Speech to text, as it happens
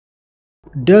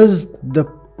Does the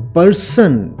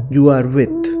person you are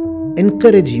with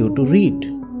encourage you to read?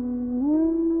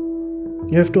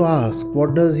 You have to ask,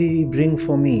 what does he bring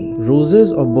for me?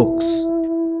 Roses or books?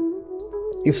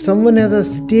 If someone has a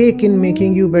stake in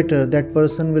making you better, that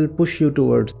person will push you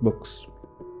towards books.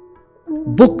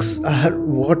 Books are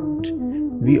what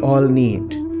we all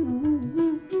need.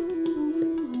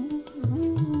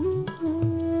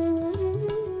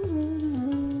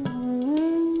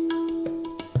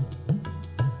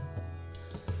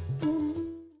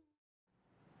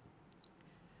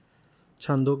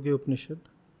 Chandogya Upanishad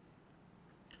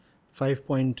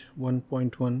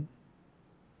 5.1.1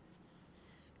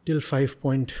 till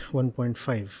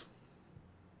 5.1.5.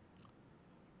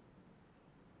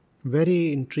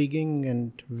 Very intriguing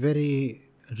and very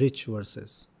rich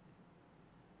verses.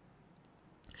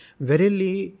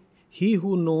 Verily, he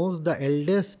who knows the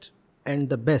eldest and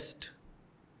the best,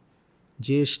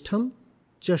 Jeshtham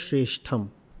cha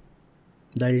Shreshtham,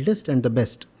 the eldest and the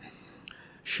best,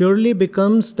 surely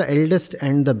becomes the eldest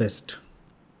and the best.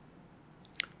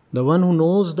 The one who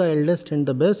knows the eldest and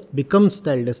the best becomes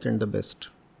the eldest and the best.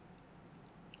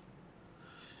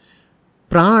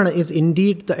 Prana is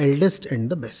indeed the eldest and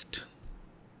the best,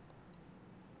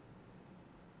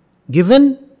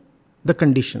 given the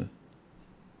condition.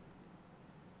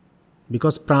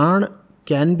 Because prana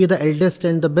can be the eldest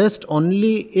and the best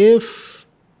only if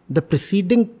the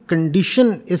preceding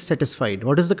condition is satisfied.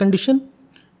 What is the condition?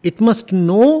 It must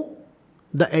know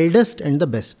the eldest and the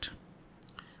best.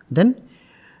 Then,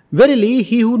 verily,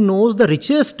 he who knows the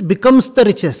richest becomes the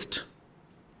richest.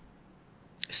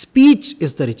 Speech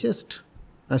is the richest.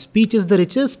 Now, speech is the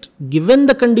richest given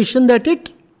the condition that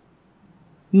it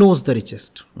knows the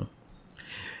richest.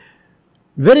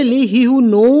 Verily, he who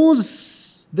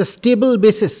knows the stable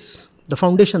basis, the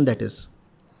foundation that is,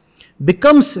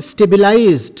 becomes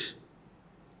stabilized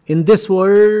in this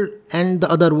world and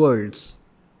the other worlds.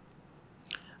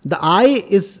 The I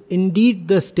is indeed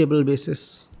the stable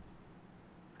basis.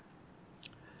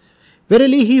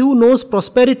 Verily, he who knows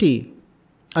prosperity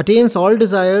attains all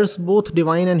desires, both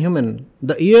divine and human.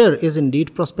 The ear is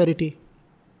indeed prosperity.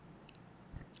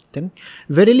 Then,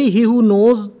 verily, he who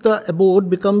knows the abode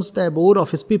becomes the abode of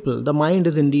his people. The mind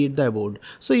is indeed the abode.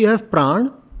 So you have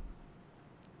prana,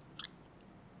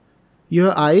 you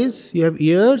have eyes, you have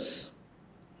ears,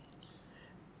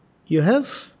 you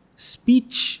have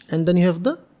speech, and then you have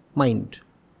the mind.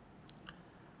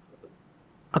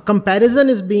 A comparison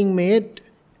is being made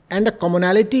and a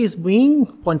commonality is being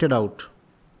pointed out.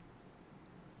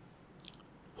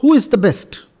 Who is the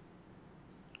best?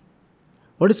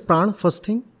 What is prana? First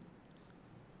thing.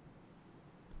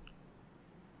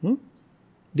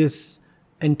 This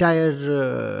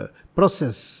entire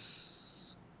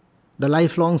process, the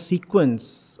lifelong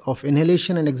sequence of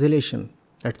inhalation and exhalation,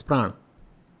 that's prana.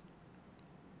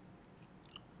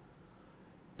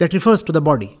 That refers to the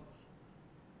body.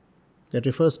 That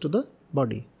refers to the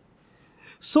body.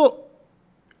 So,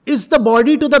 is the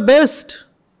body to the best?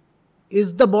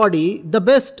 Is the body the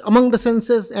best among the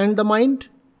senses and the mind?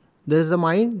 There is the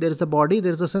mind, there is the body,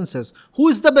 there is the senses. Who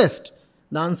is the best?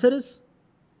 The answer is,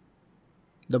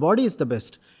 the body is the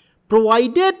best.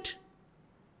 Provided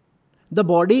the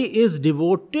body is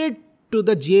devoted to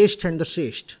the Jesht and the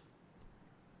Shresht,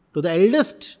 to the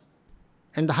eldest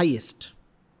and the highest.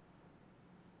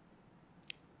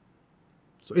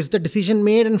 So is the decision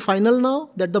made and final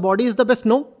now that the body is the best?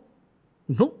 No.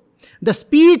 No. The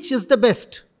speech is the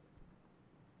best.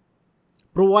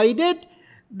 Provided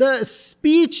the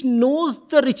speech knows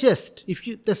the richest.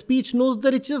 If the speech knows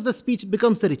the richest, the speech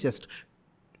becomes the richest.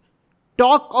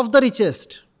 Talk of the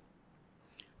richest.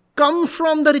 Come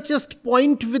from the richest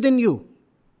point within you.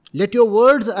 Let your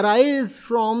words arise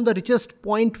from the richest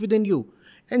point within you.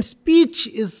 And speech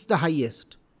is the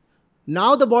highest.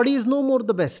 Now the body is no more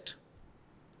the best.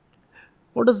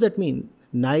 What does that mean?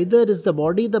 Neither is the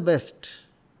body the best,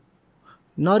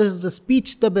 nor is the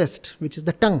speech the best, which is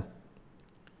the tongue.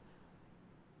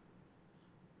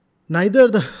 Neither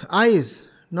the eyes,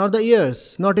 nor the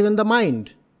ears, not even the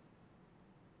mind.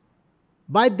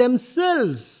 By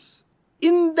themselves,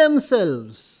 in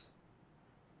themselves,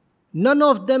 none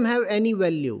of them have any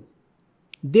value.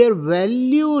 Their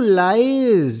value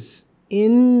lies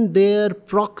in their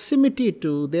proximity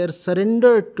to, their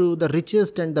surrender to the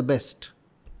richest and the best.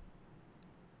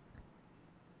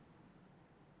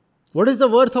 What is the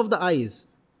worth of the eyes?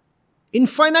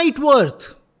 Infinite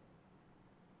worth.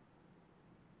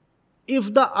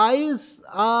 If the eyes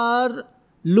are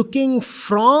looking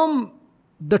from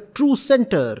the true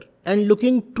center and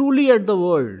looking truly at the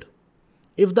world,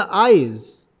 if the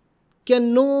eyes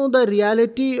can know the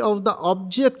reality of the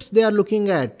objects they are looking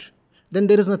at, then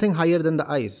there is nothing higher than the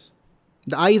eyes.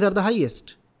 The eyes are the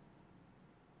highest.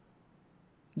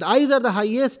 The eyes are the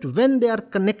highest when they are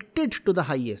connected to the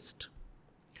highest.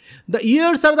 The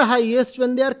ears are the highest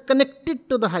when they are connected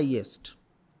to the highest.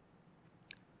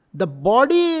 The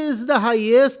body is the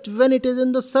highest when it is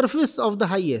in the surface of the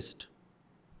highest.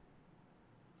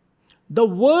 The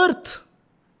worth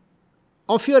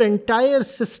of your entire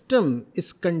system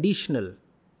is conditional.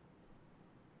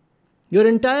 Your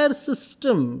entire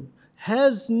system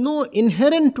has no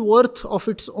inherent worth of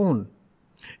its own.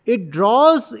 It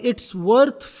draws its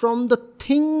worth from the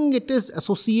thing it is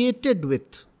associated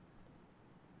with.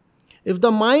 If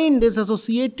the mind is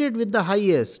associated with the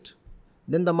highest,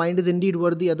 then the mind is indeed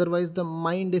worthy. Otherwise, the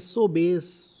mind is so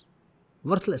base,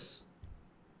 worthless.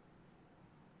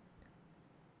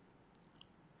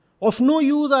 Of no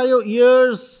use are your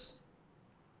ears,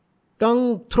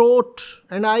 tongue, throat,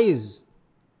 and eyes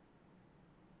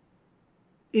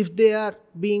if they are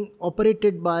being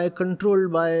operated by,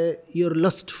 controlled by your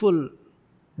lustful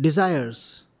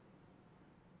desires.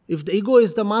 If the ego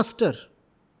is the master,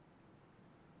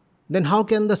 then how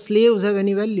can the slaves have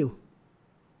any value?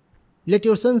 Let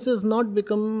your senses not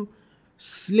become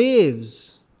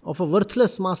slaves of a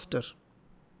worthless master.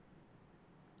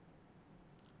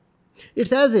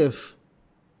 It's as if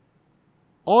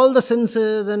all the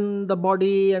senses and the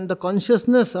body and the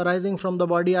consciousness arising from the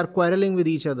body are quarreling with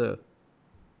each other.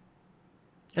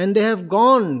 And they have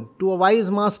gone to a wise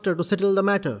master to settle the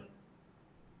matter.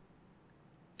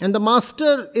 And the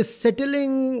master is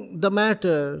settling the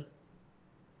matter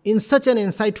in such an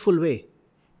insightful way.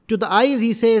 To the eyes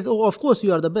he says, oh, of course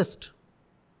you are the best.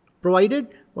 Provided,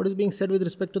 what is being said with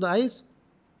respect to the eyes?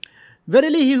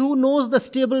 Verily, he who knows the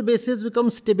stable basis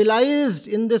becomes stabilized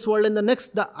in this world and the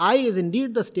next. The eye is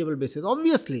indeed the stable basis.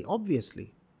 Obviously.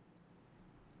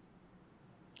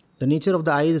 The nature of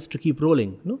the eyes is to keep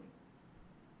rolling, no?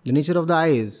 The nature of the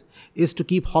eyes is to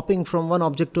keep hopping from one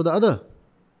object to the other.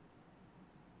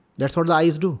 That's what the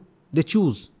eyes do. They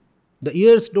choose. The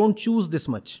ears don't choose this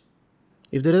much.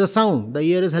 If there is a sound, the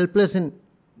ear is helpless in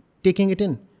taking it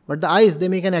in. But the eyes, they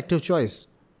make an active choice.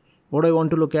 What I want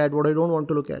to look at, what I don't want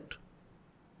to look at.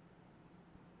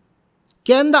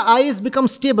 Can the eyes become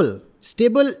stable?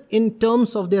 Stable in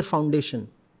terms of their foundation.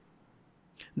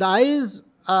 The eyes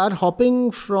are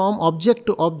hopping from object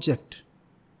to object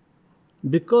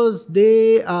because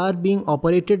they are being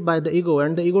operated by the ego,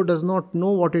 and the ego does not know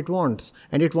what it wants,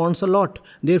 and it wants a lot.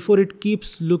 Therefore, it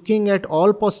keeps looking at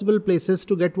all possible places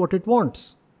to get what it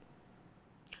wants.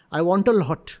 I want a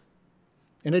lot,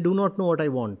 and I do not know what I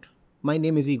want. My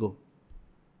name is ego.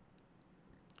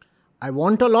 I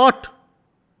want a lot,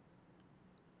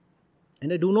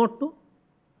 and I do not know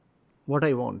what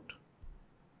I want.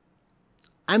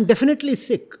 I am definitely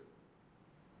sick,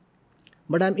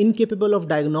 but I am incapable of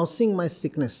diagnosing my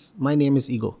sickness. My name is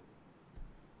ego.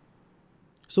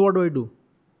 So what do?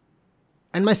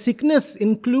 And my sickness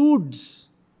includes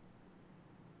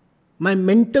my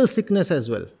mental sickness as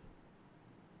well.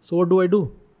 So what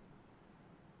do?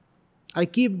 I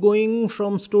keep going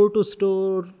from store to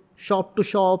store, shop to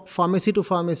shop, pharmacy to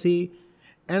pharmacy,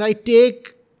 and I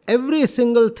take every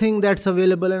single thing that's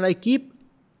available and I keep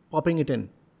popping it in.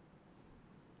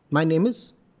 My name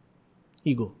is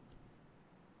ego.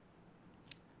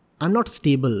 I'm not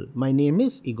stable. My name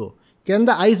is ego. Can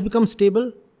the eyes become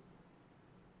stable?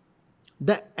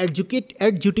 The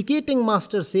adjudicating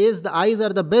master says the eyes are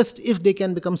the best if they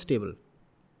can become stable.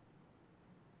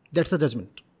 That's the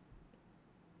judgment.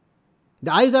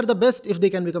 The eyes are the best if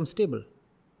they can become stable.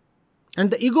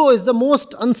 And the ego is the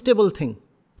most unstable thing.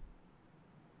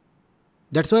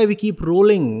 That's why we keep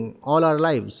rolling all our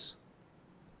lives.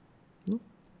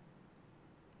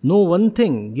 No one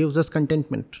thing gives us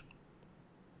contentment.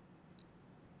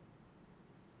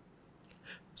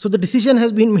 So the decision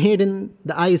has been made in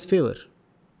the eye's favor.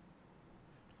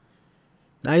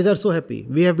 The eyes are so happy.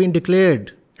 We have been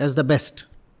declared as the best.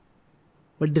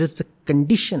 But there is a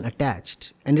condition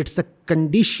attached. And it's the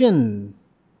condition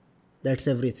that's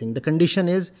everything. The condition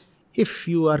is, if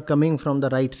you are coming from the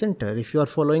right center, if you are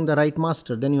following the right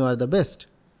master, then you are the best.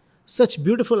 Such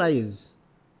beautiful eyes,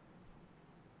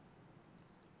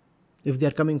 if they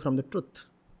are coming from the truth.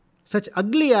 Such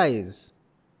ugly eyes,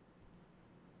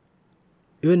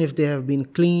 even if they have been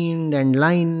cleaned and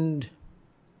lined,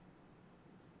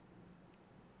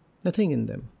 nothing in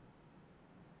them.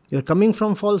 You are coming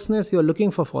from falseness, you are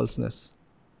looking for falseness.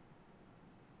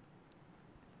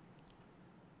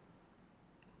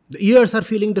 The ears are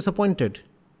feeling disappointed.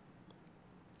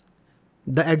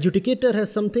 The adjudicator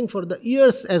has something for the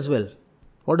ears as well.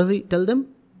 What does he tell them?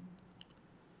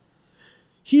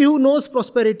 He who knows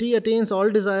prosperity attains all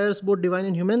desires, both divine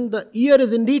and human. The ear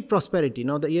is indeed prosperity.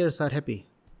 Now the ears are happy.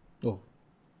 Oh.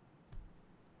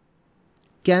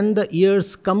 Can the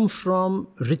ears come from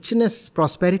richness,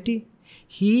 prosperity?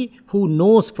 He who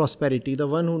knows prosperity, the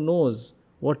one who knows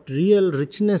what real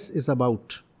richness is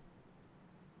about,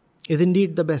 is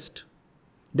indeed the best.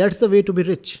 That's the way to be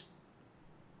rich.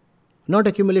 Not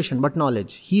accumulation, but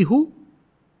knowledge. He who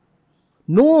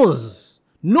knows,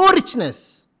 no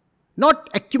richness, not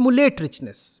accumulate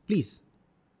richness, please.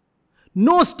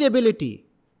 No stability,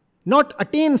 not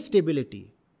attain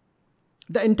stability.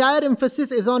 The entire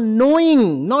emphasis is on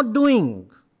knowing, not doing.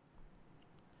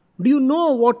 Do you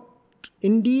know what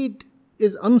indeed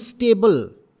is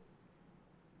unstable?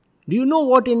 Do you know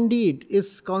what indeed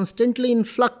is constantly in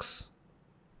flux?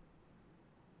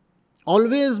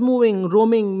 Always moving,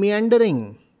 roaming,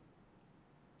 meandering.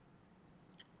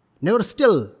 Never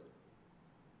still.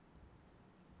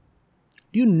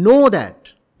 Do you know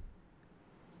that?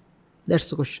 That's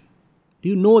the question. Do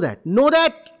you know that? Know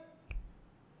that,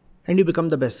 and you become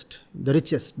the best, the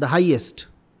richest, the highest,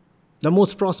 the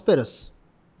most prosperous,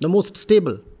 the most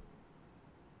stable.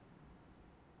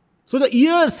 So the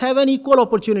ears have an equal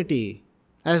opportunity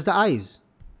as the eyes.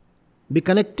 Be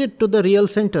connected to the real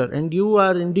center, and you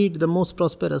are indeed the most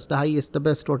prosperous, the highest, the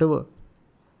best, whatever.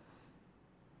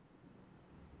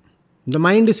 The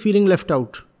mind is feeling left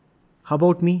out. How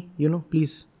about me?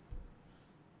 Please.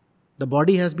 The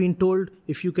body has been told,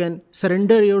 if you can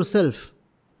surrender yourself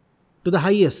to the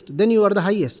highest, then you are the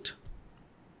highest.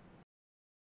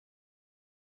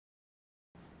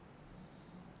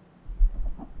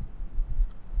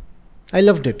 I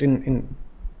loved it. In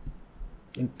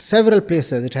several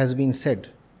places it has been said.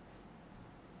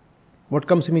 What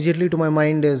comes immediately to my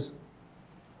mind is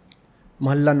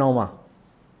Mahalla Nauma.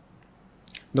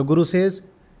 The Guru says,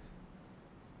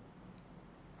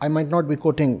 I might not be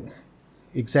quoting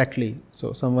exactly,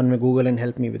 so someone may Google and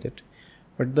help me with it.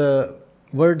 But the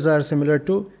words are similar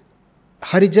to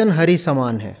Harijan Hari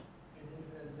Saman hai.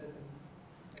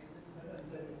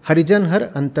 Harijan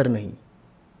Har Antar Nahi.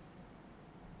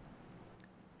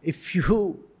 If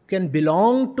you can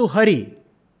belong to Hari,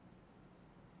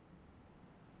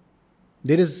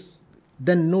 there is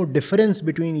then no difference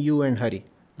between you and Hari,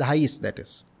 the highest that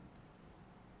is.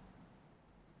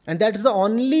 And that is the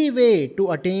only way to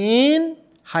attain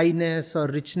highness or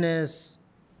richness,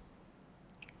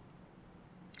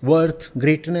 worth,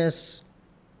 greatness.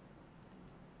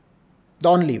 The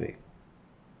only way.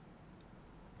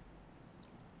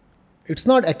 It's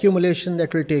not accumulation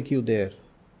that will take you there.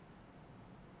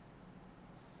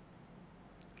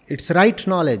 It's right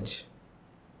knowledge.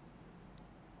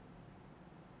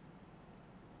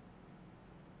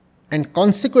 And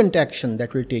consequent action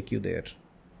that will take you there.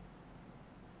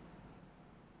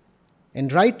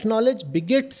 And right knowledge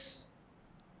begets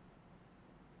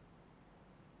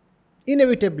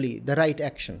inevitably the right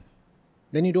action.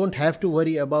 Then you don't have to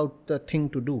worry about the thing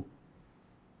to do.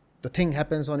 The thing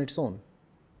happens on its own.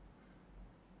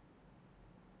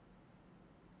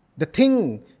 The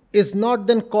thing is not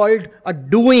then called a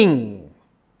doing.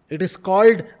 It is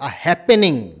called a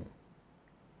happening.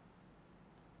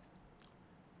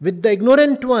 With the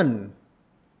ignorant one,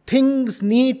 things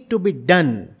need to be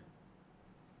done.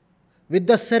 With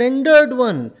the surrendered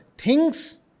one,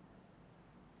 things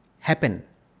happen.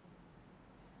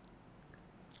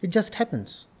 It just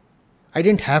happens. I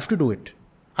didn't have to do it.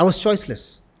 I was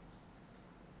choiceless.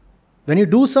 When you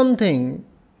do something,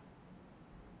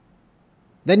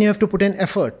 then you have to put in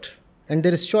effort, and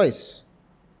there is choice.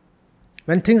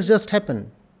 When things just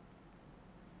happen,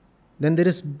 then there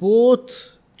is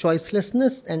both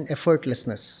choicelessness and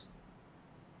effortlessness.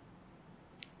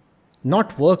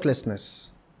 Not worklessness.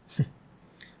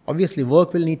 Obviously,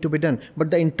 work will need to be done, but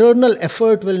the internal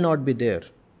effort will not be there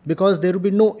because there will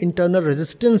be no internal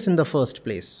resistance in the first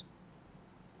place.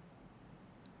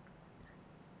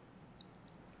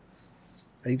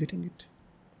 Are you getting it?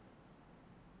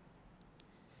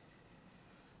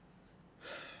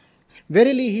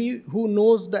 Verily, he who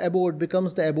knows the abode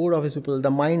becomes the abode of his people.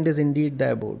 The mind is indeed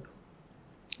the abode.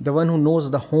 The one who knows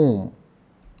the home,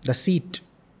 the seat,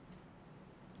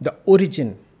 the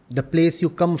origin, the place you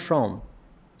come from,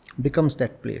 becomes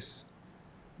that place.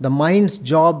 The mind's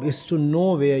job is to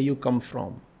know where you come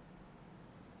from.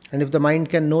 And if the mind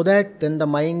can know that, then the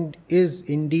mind is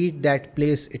indeed that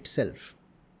place itself.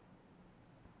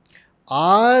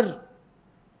 Are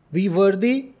we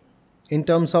worthy in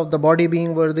terms of the body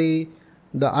being worthy,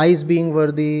 the eyes being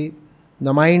worthy,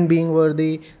 the mind being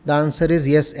worthy? The answer is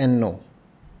yes and no.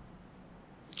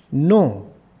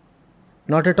 No,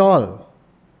 not at all.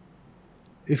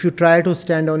 If you try to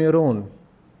stand on your own,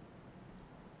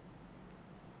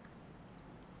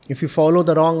 if you follow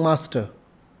the wrong master.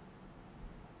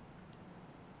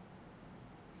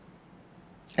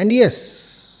 And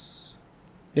yes,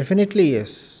 definitely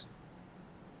yes,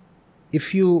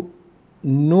 if you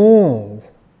know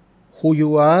who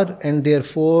you are and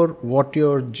therefore what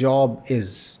your job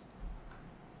is,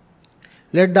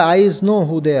 let the eyes know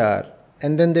who they are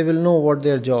and then they will know what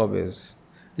their job is.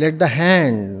 Let the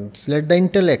hands, let the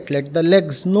intellect, let the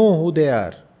legs know who they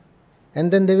are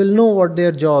and then they will know what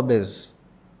their job is.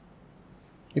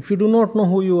 If you do not know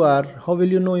who you are, how will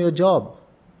you know your job?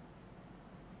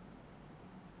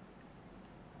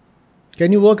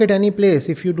 Can you work at any place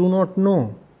if you do not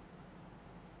know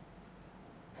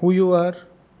who you are,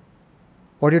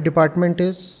 what your department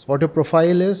is, what your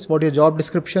profile is, what your job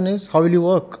description is? How will you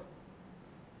work?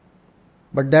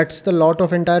 But that's the lot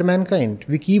of entire mankind.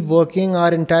 We keep working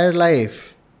our entire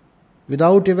life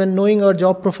without even knowing our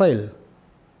job profile.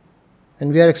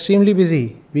 And we are extremely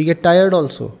busy. We get tired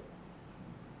also.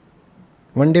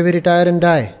 One day we retire and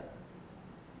die.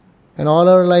 And all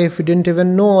our life we didn't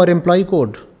even know our employee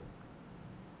code.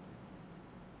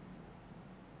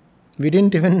 We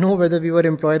didn't even know whether we were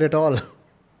employed at all.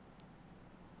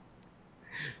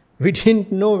 We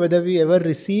didn't know whether we ever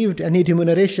received any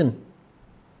remuneration.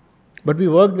 But we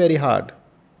worked very hard.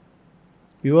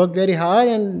 We worked very hard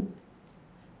and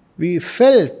we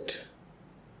felt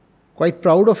quite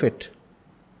proud of it.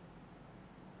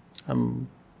 I'm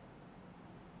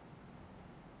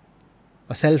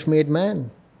a self-made man.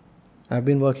 I've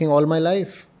been working all my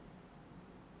life.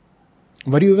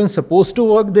 Were you even supposed to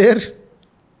work there?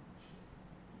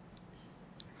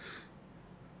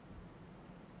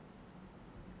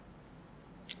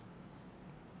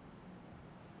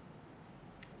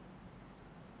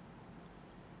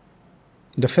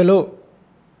 The fellow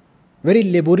very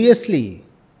laboriously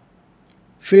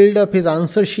filled up his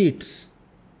answer sheets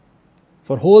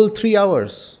for whole 3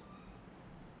 hours.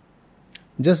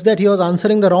 Just that he was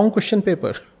answering the wrong question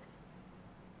paper.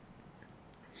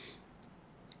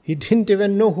 He didn't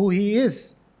even know who he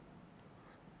is,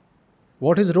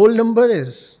 what his roll number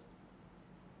is,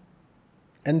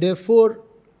 and therefore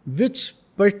which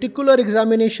particular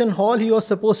examination hall he was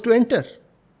supposed to enter.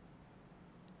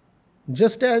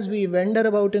 Just as we wander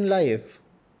about in life,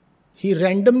 he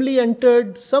randomly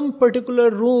entered some particular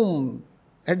room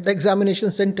at the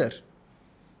examination center,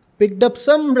 picked up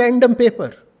some random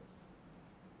paper,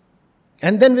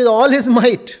 and then with all his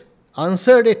might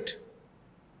answered it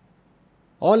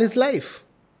all his life,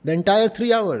 the entire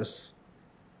 3 hours.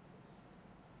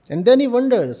 And then he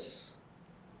wonders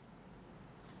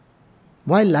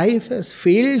why life has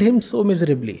failed him so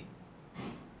miserably.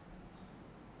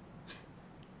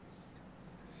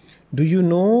 Do you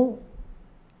know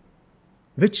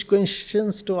which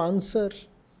questions to answer?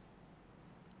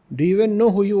 Do you even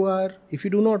know who you are? If you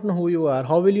do not know who you are,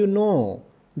 how will you know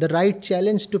the right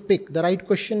challenge to pick, the right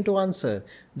question to answer,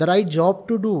 the right job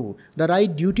to do, the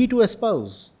right duty to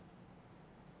espouse?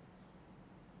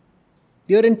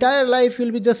 Your entire life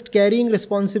you'll be just carrying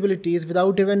responsibilities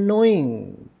without even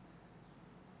knowing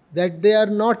that they are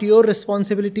not your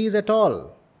responsibilities at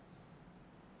all.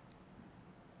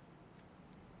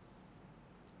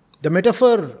 The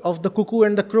metaphor of the cuckoo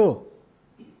and the crow.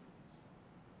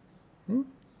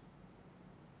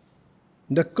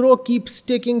 The crow keeps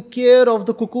taking care of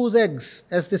the cuckoo's eggs,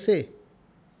 as they say.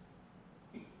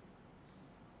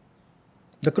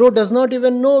 The crow does not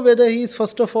even know whether he is,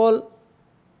 first of all,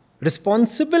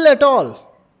 responsible at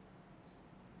all.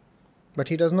 But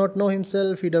he does not know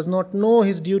himself, he does not know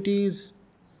his duties,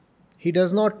 he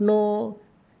does not know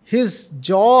his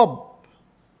job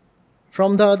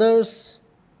from the others.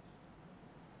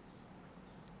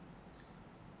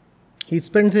 He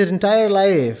spends his entire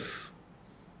life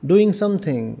doing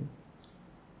something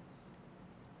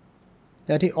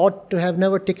that he ought to have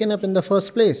never taken up in the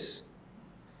first place.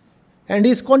 And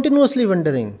he is continuously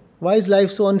wondering, why is life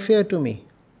so unfair to me?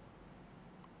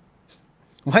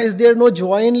 Why is there no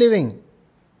joy in living?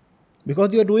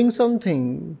 Because you are doing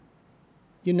something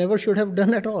you never should have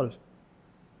done at all.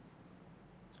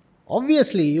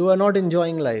 Obviously, you are not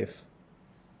enjoying life.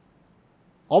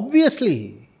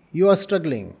 Obviously, you are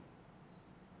struggling.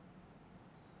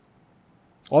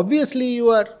 Obviously, you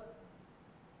are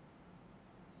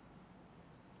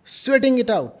sweating it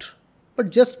out. But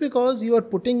just because you are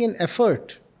putting in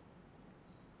effort,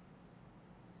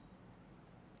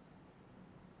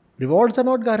 rewards are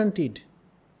not guaranteed.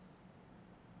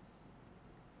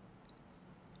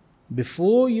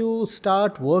 Before you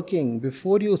start working,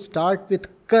 before you start with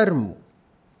karma,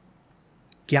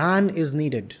 gyan is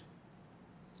needed.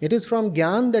 It is from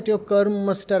gyan that your karma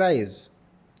must arise.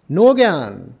 No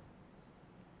gyan,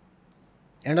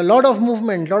 And a lot of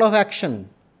movement, lot of action.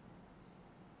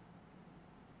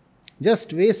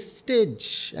 Just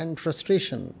wastage and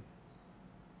frustration.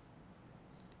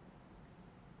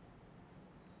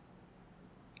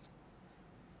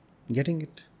 Getting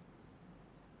it?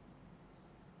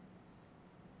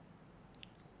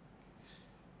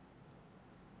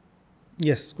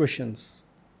 Yes, questions.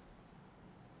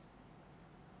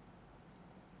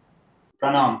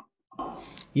 Pranam.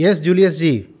 Yes, Julius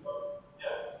ji.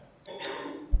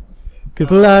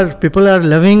 People are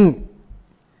loving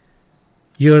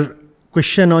your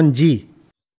question on G.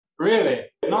 Really?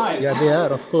 Nice. Yeah, they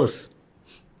are, of course.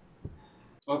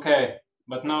 Okay,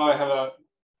 but now I have a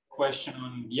question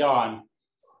on Jan.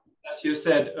 As you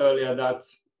said earlier, that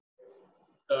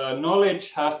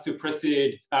knowledge has to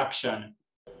precede action.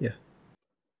 Yeah.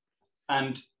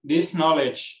 And this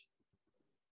knowledge,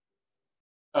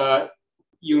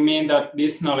 you mean that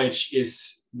this knowledge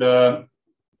is the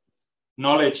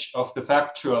knowledge of the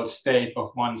factual state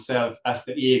of oneself as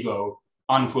the ego,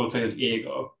 unfulfilled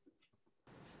ego?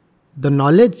 The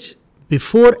knowledge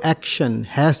before action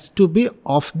has to be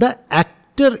of the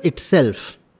actor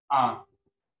itself.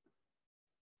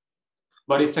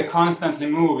 But it's a constantly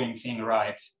moving thing,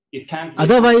 right? It can't be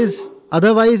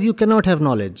Otherwise you cannot have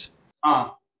knowledge.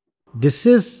 Ah. This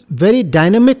is very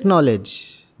dynamic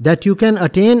knowledge that you can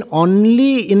attain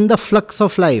only in the flux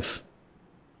of life.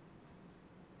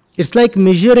 It's like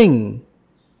measuring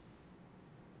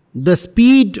the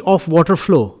speed of water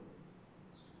flow.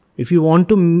 If you want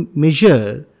to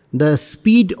measure the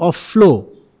speed of flow,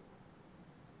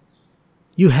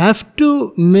 you have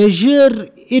to measure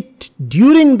it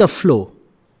during the flow,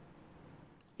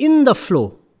 in the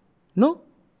flow. No?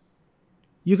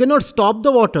 You cannot stop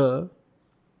the water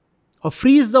or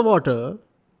freeze the water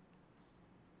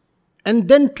and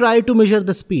then try to measure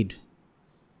the speed.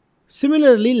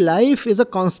 Similarly, life is a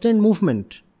constant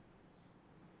movement.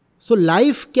 So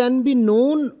life can be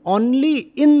known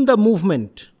only in the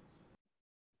movement.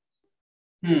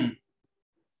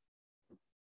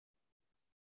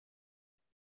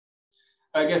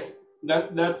 I guess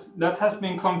that has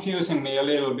been confusing me a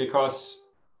little, because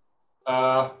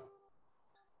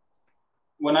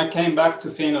when I came back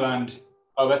to Finland,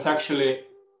 I was actually,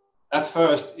 at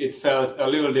first it felt a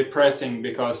little depressing,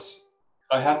 because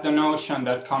I had the notion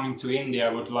that coming to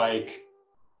India would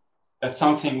that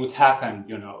something would happen,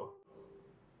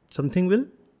 Something will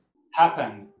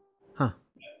happen. Huh.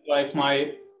 Like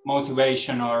my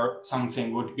motivation or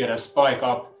something would get a spike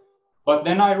up. But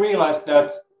then I realized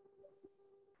that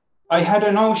I had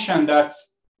a notion that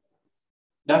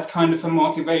that kind of a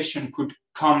motivation could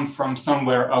come from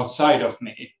somewhere outside of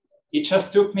me. It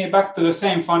just took me back to the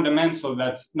same fundamental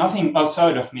that nothing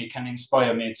outside of me can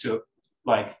inspire me to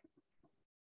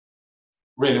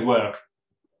really work.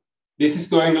 This is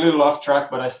going a little off track,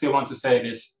 but I still want to say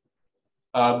this.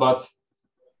 But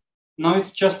no,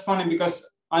 it's just funny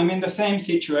because I'm in the same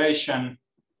situation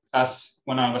as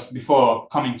when I was before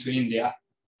coming to India.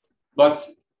 But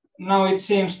now it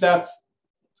seems that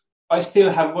I still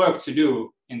have work to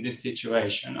do in this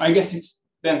situation. I guess it's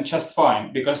then just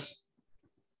fine, because...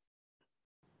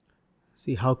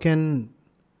 See, how can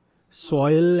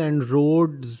soil and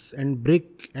roads and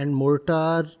brick and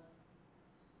mortar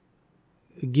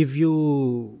give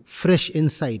you fresh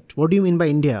insight? What do you mean by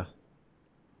India?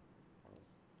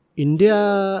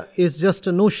 India is just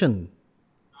a notion.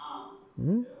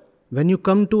 When you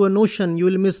come to a notion, you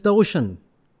will miss the ocean.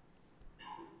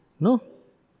 No?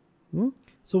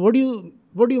 So what do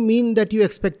you mean that you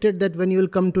expected that when you will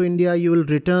come to India, you will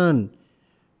return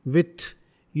with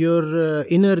your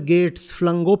inner gates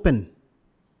flung open?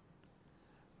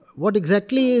 What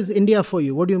exactly is India for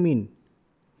you? What do you mean?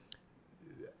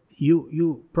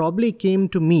 You probably came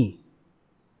to me,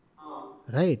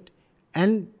 right?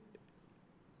 And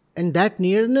that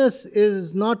nearness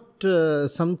is not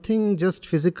something just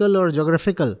physical or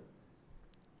geographical.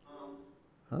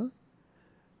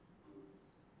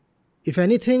 If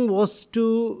anything was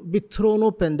to be thrown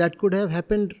open, that could have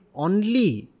happened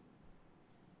only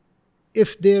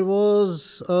if there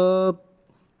was a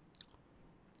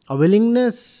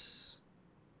willingness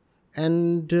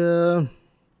and a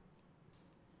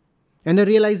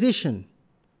realization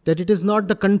that it is not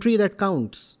the country that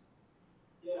counts,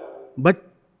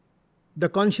 but the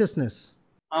consciousness.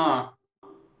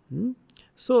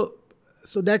 So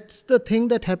that's the thing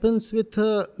that happens with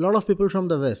a lot of people from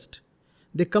the West.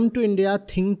 They come to India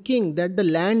thinking that the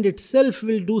land itself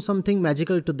will do something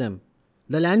magical to them.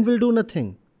 The land will do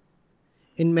nothing.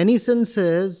 In many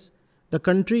senses, the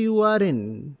country you are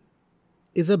in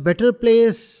is a better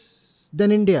place than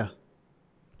India.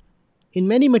 In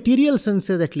many material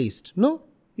senses at least. No?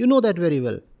 You know that very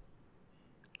well.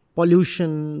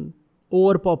 Pollution,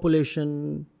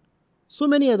 overpopulation, so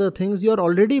many other things. You are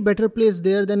already better placed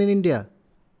there than in India.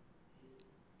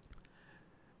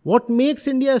 What makes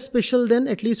India special then,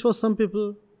 at least for some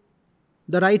people?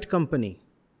 The right company,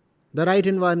 the right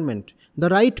environment, the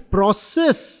right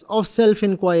process of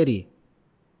self-inquiry.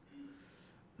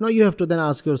 Now you have to then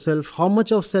ask yourself, how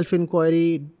much of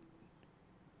self-inquiry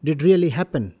did really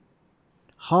happen?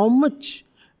 How much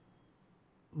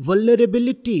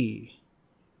vulnerability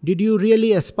did you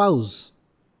really espouse?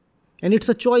 And it's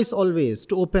a choice always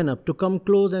to open up, to come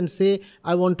close and say,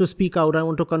 I want to speak out, I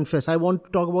want to confess, I want to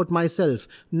talk about myself,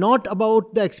 not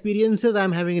about the experiences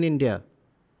I'm having in India.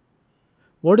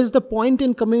 What is the point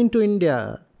in coming to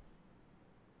India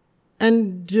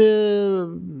and,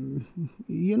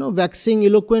 waxing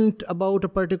eloquent about a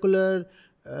particular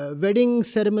wedding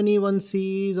ceremony one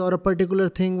sees, or a particular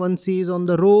thing one sees on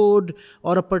the road,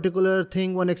 or a particular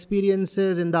thing one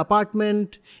experiences in the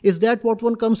apartment? Is that what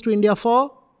one comes to India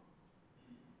for?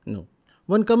 No.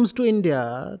 One comes to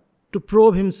India to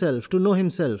probe himself, to know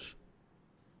himself.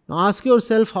 Now ask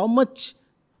yourself, how much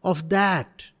of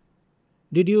that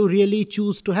did you really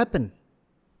choose to happen?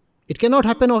 It cannot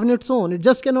happen on its own. It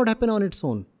just cannot happen on its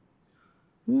own.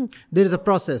 There is a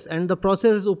process, and the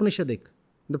process is Upanishadic.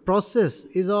 The process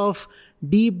is of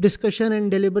deep discussion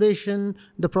and deliberation.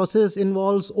 The process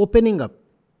involves opening up.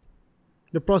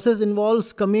 The process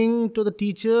involves coming to the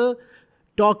teacher,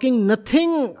 talking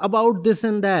nothing about this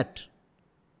and that.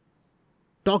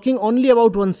 Talking only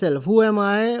about oneself. Who am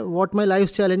I? What my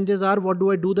life's challenges are? What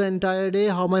do I do the entire day?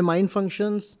 How my mind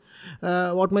functions?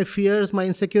 What my fears, my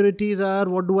insecurities are?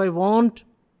 What do I want?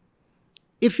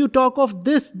 If you talk of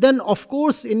this, then of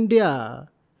course India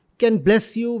can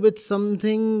bless you with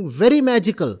something very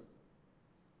magical.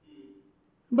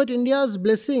 But India's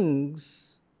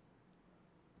blessings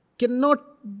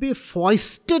cannot be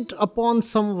foisted upon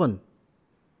someone.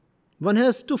 One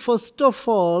has to first of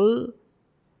all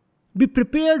be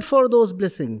prepared for those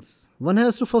blessings. One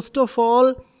has to first of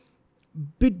all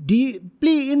be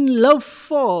deeply in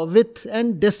love with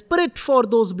and desperate for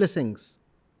those blessings.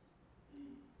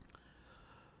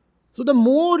 So the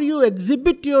more you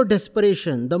exhibit your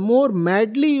desperation, the more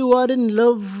madly you are in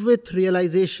love with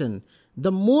realization,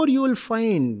 the more you will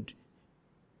find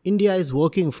India is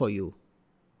working for you.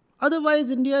 Otherwise,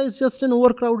 India is just an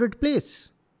overcrowded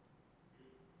place.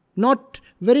 Not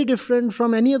very different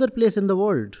from any other place in the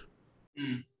world.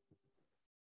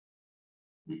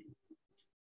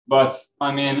 But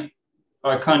I mean,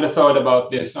 I kind of thought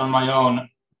about this on my own,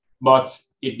 but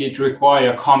it did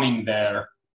require coming there,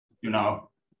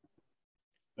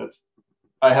 That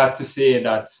I had to see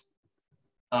that,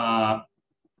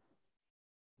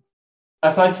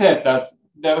 as I said, that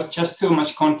there was just too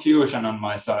much confusion on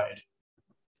my side.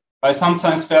 I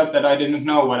sometimes felt that I didn't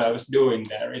know what I was doing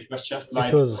there. It was just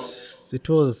like... It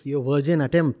was your virgin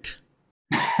attempt.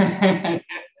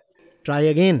 Try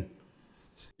again.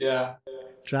 Yeah.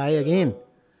 Try again.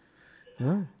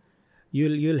 Huh?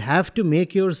 You'll have to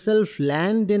make yourself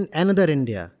land in another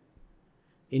India.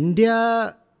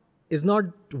 India is not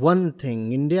one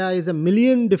thing. India is a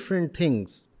million different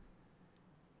things.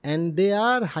 And they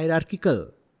are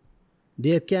hierarchical.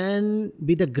 There can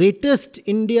be the greatest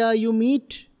India you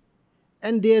meet,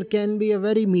 and there can be a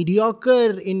very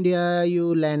mediocre India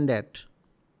you land at.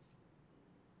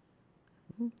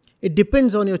 It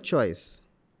depends on your choice.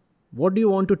 What do you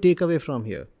want to take away from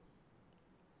here?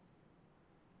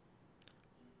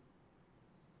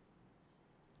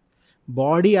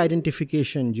 Body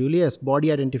identification, Julius,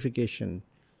 body identification.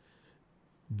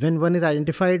 When one is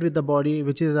identified with the body,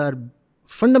 which is our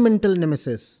fundamental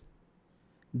nemesis,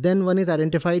 then one is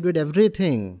identified with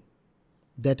everything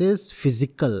that is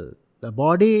physical. The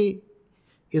body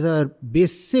is a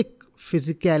basic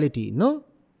physicality, no?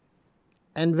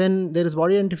 And when there is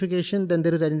body identification, then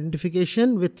there is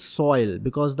identification with soil,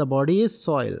 because the body is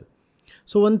soil.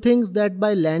 So one thinks that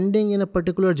by landing in a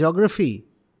particular geography,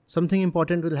 something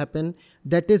important will happen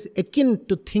that is akin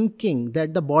to thinking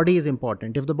that the body is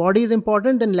important. If the body is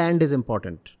important, then land is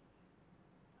important.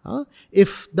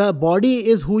 If the body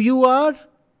is who you are,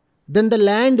 then the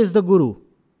land is the guru.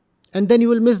 And then you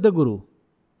will miss the guru.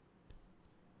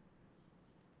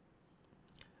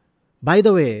 By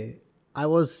the way, I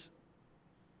was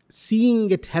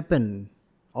seeing it happen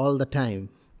all the time.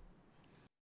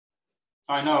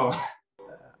 I know.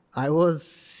 I was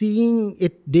seeing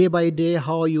it day by day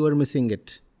how you were missing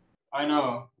it. I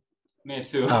know. Me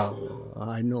too. Oh,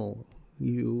 I know.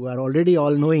 You are already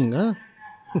all-knowing, huh?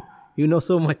 You know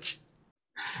so much.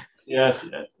 Yes.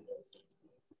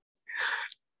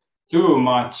 Too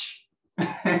much.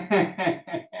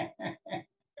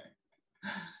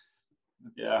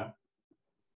 Yeah.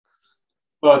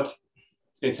 But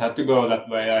it had to go that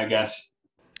way, I guess.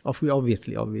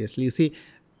 Obviously. You see,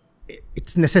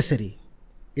 it's necessary.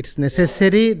 It's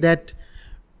necessary that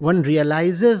one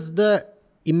realizes the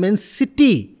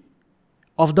immensity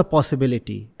of the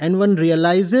possibility, and one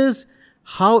realizes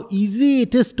how easy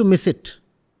it is to miss it.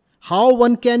 How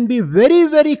one can be very,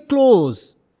 very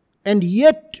close and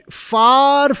yet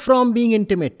far from being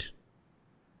intimate.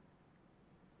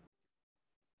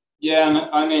 Yeah, and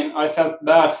I mean, I felt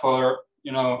bad for,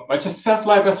 I just felt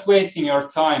like I was wasting your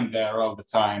time there all the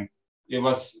time. It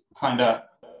was kind of...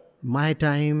 My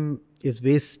time is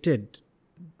wasted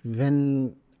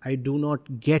when I do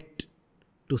not get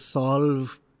to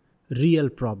solve real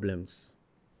problems.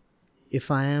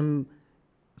 If I am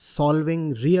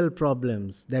solving real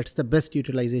problems, that's the best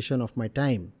utilization of my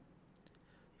time.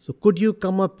 So could you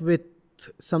come up with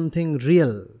something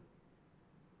real?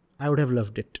 I would have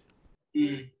loved it.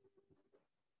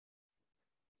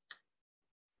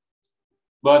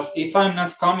 But if I'm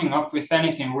not coming up with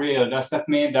anything real, does that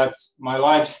mean that my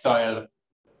lifestyle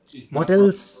is not...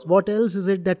 What else is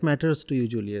it that matters to you,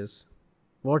 Julius?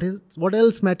 What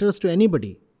else matters to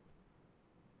anybody?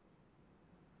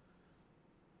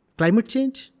 Climate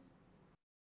change?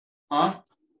 Huh?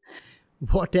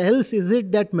 What else is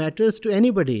it that matters to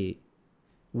anybody?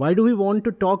 Why do we want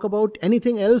to talk about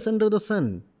anything else under the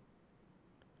sun?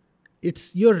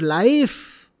 It's your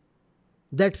life.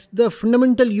 That's the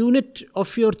fundamental unit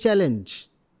of your challenge.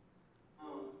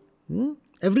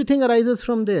 Everything arises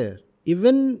from there.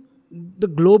 Even the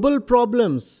global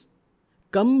problems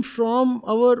come from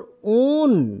our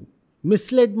own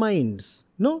misled minds.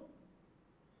 No?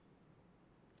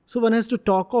 So one has to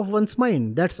talk of one's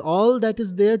mind. That's all that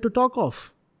is there to talk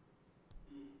of.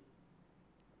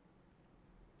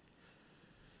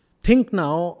 Think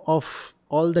now of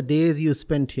all the days you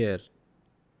spent here,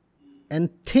 and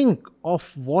think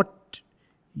of what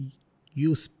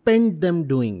you spent them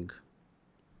doing.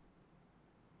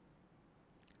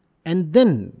 And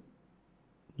then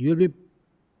you'll be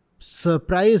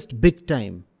surprised big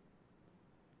time.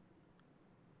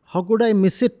 How could I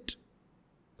miss it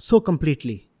so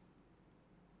completely?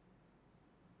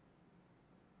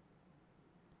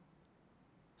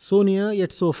 So near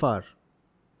yet so far.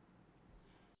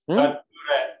 Huh?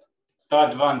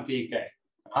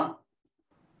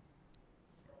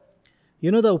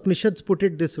 The Upanishads put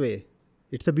it this way.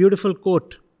 It's a beautiful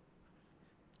quote.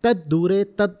 Tad dure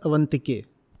tad avantike.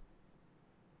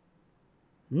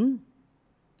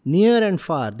 Near and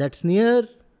far. That's near.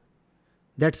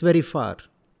 That's very far.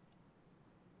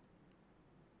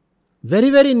 Very,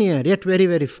 very near, yet very,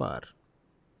 very far.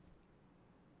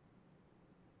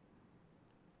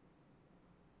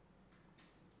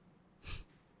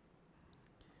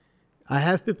 I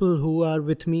have people who are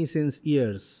with me since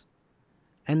years,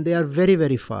 and they are very,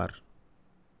 very far.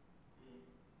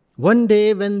 One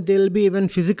day when they'll be even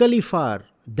physically far,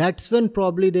 that's when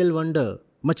probably they'll wonder,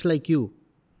 much like you,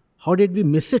 how did we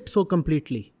miss it so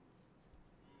completely?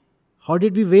 How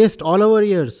did we waste all our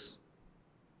years?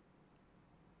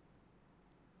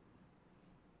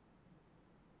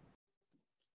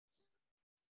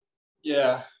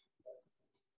 Yeah.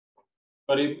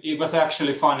 But it was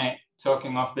actually funny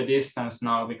talking of the distance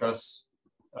now, because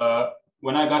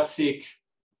when I got sick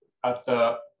at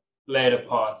the later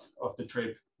part of the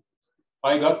trip,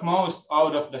 I got most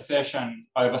out of the session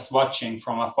I was watching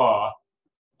from afar.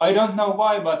 I don't know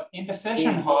why, but in the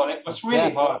session hall, it was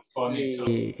really hard for me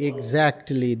to...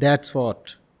 Exactly, that's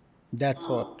what.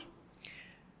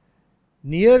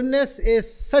 Nearness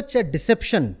is such a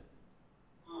deception.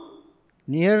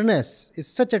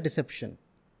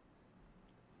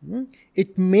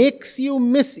 It makes you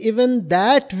miss even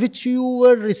that which you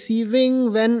were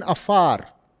receiving when afar.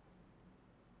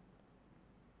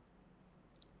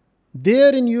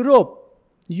 There in Europe,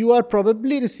 you are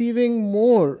probably receiving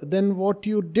more than what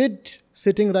you did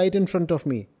sitting right in front of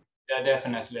me. Yeah,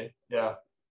 definitely. Yeah.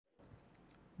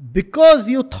 Because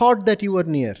you thought that you were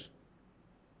near.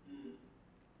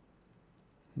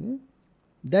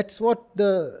 That's what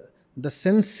the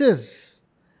senses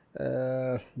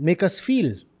make us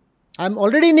feel. I'm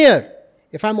already near.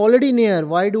 If I'm already near,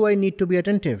 why do I need to be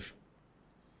attentive?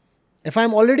 If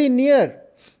I'm already near,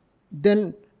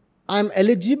 then I'm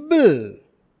eligible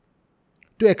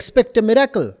to expect a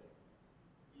miracle.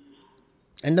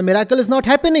 And the miracle is not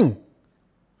happening.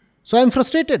 So I'm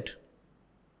frustrated.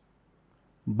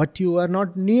 But you are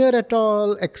not near at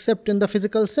all except in the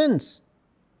physical sense.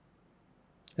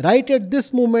 Right at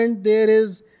this moment, there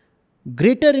is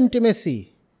greater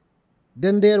intimacy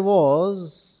than there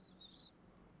was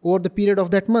over the period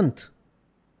of that month.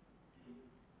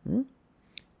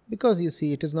 Because you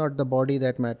see, it is not the body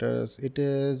that matters, it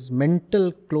is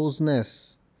mental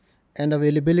closeness and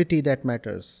availability that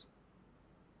matters.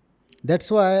 That's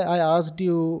why I asked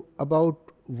you about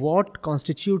what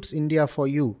constitutes India for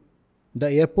you.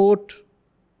 The airport,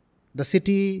 the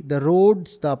city, the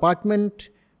roads, the apartment.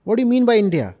 What do you mean by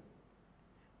India?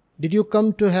 Did you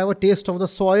come to have a taste of the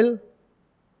soil?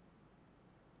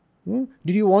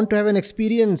 Did you want to have an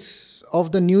experience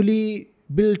of the newly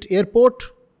built airport?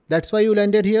 That's why you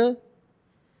landed here?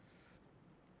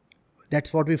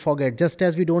 That's what we forget. Just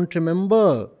as we don't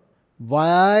remember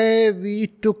why we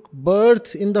took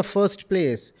birth in the first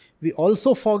place, we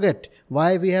also forget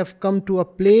why we have come to a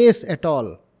place at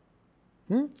all.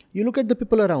 You look at the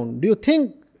people around. Do you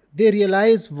think they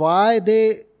realize why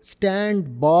they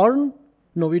stand born?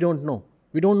 No, we don't know.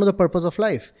 We don't know the purpose of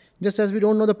life. Just as we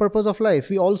don't know the purpose of life,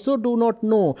 we also do not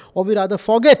know, or we rather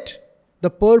forget, the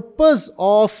purpose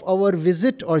of our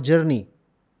visit or journey.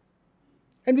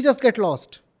 And we just get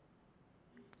lost.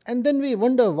 And then we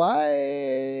wonder,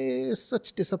 why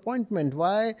such disappointment?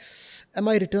 Why am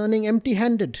I returning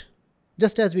empty-handed?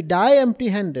 Just as we die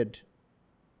empty-handed,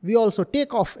 we also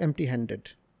take off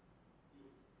empty-handed.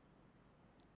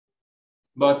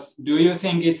 But do you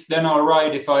think it's then all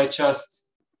right if I just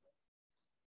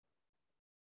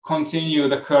continue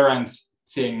the current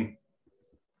thing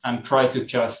and try to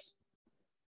just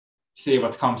see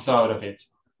what comes out of it?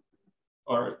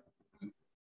 Or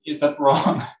is that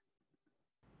wrong?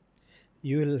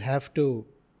 You will have to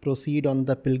proceed on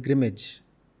the pilgrimage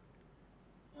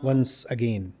once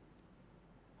again.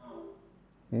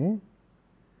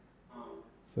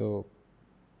 So,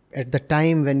 at the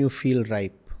time when you feel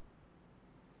ripe,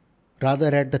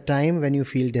 rather at the time when you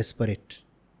feel desperate.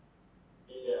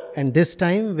 And this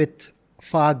time with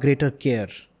far greater care,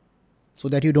 so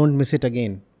that you don't miss it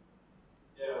again.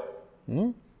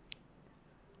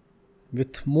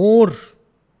 With more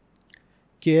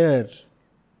care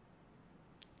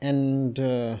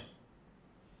and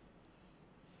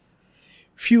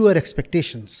fewer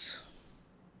expectations,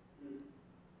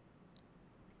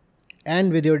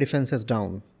 and with your defenses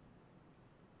down.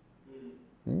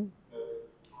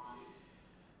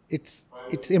 It's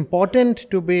important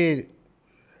to be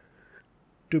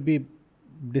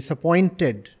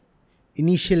disappointed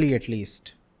initially, at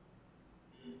least.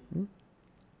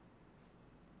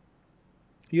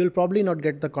 You'll probably not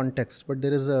get the context, but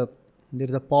there is a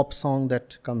pop song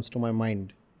that comes to my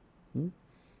mind.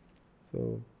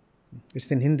 So it's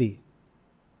in Hindi.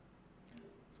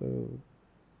 So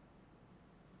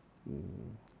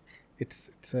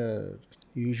it's a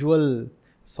usual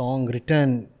song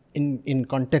written in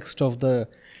context of the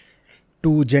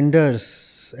two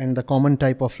genders and the common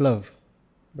type of love.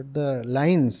 But the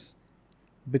lines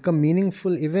become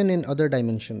meaningful even in other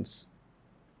dimensions.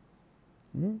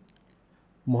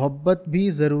 मोहब्बत भी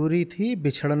ज़रूरी थी,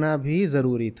 बिछड़ना भी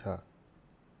ज़रूरी था.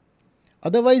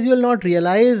 Otherwise, you will not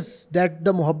realize that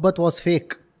the muhabbat was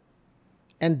fake.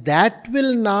 And that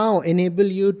will now enable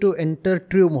you to enter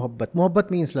true muhabbat. Muhabbat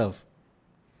means love.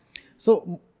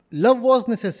 So, love was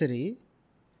necessary.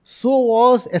 So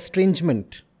was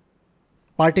estrangement,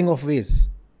 parting of ways.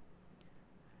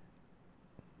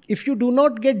 If you do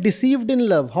not get deceived in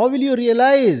love, how will you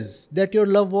realize that your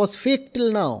love was fake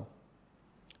till now?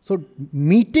 So,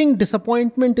 meeting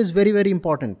disappointment is very, very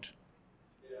important.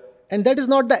 And that is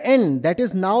not the end. That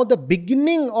is now the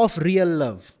beginning of real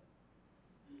love.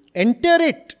 Enter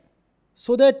it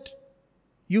so that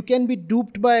you can be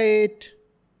duped by it,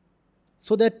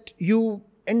 so that you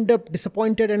end up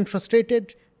disappointed and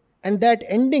frustrated. And that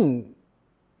ending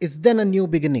is then a new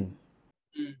beginning.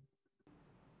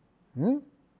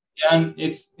 And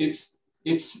it's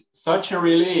such a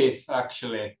relief,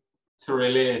 actually, to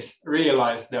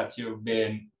realize that you've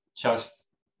been just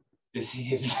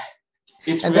deceived.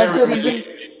 It's and very that's the reason.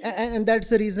 And that's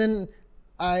the reason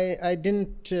I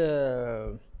didn't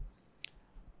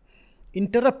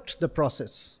interrupt the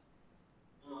process.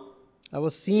 I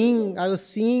was seeing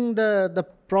the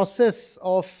process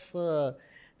of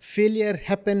failure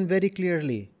happen very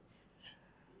clearly.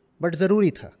 But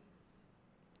zaruri tha.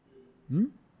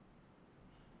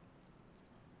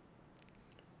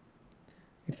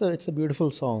 It's a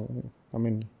beautiful song. I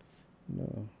mean,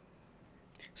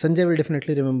 Sanjay will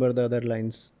definitely remember the other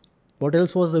lines. What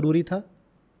else was zaruri tha?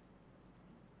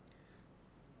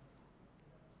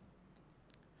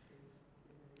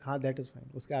 हाँ, that is fine.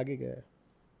 उसके आगे क्या है?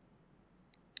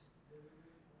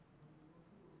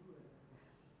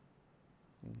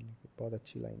 बहुत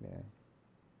अच्छी line है.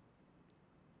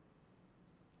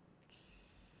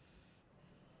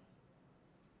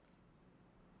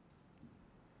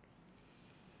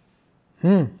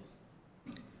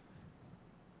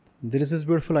 There is this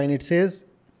beautiful line. It says,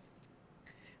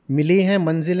 मिली हैं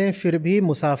मंजिलें फिर भी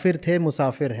मुसाफिर थे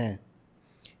मुसाफिर हैं.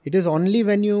 It is only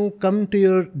when you come to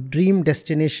your dream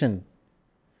destination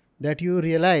that you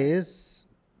realize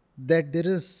that there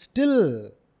is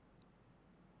still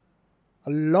a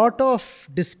lot of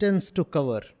distance to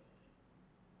cover.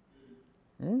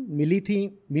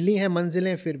 मिली हैं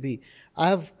मंजिलें फिर भी. I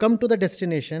have come to the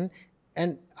destination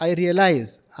and I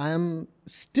realize I am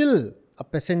still a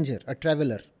passenger, a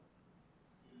traveler.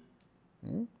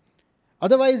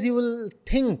 Otherwise, you will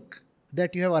think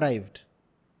that you have arrived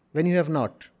when you have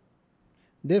not.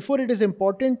 Therefore, it is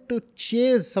important to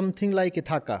chase something like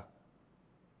Ithaka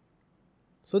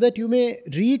so that you may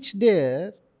reach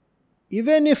there,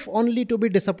 even if only to be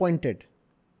disappointed.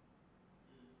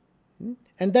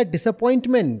 And that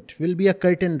disappointment will be a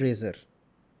curtain raiser.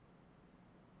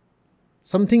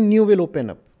 Something new will open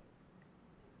up.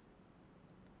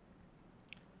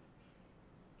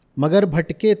 मगर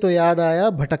भटके तो याद आया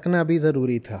भटकना भी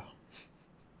जरूरी था.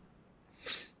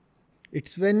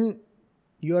 It's when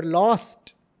you are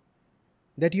lost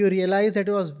that you realize that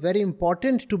it was very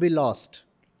important to be lost.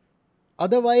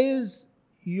 Otherwise,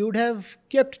 you would have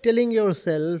kept telling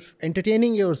yourself,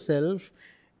 entertaining yourself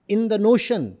in the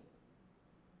notion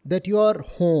that you are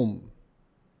home.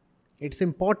 It's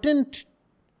important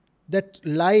that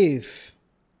life,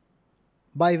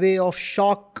 by way of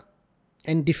shock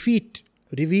and defeat,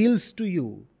 reveals to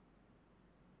you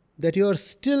that you are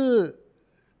still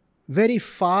very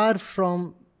far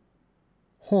from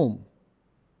home.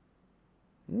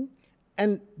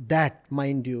 And that,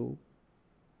 mind you,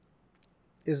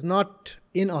 is not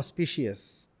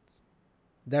inauspicious.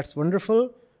 That's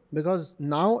wonderful, because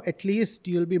now at least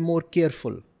you'll be more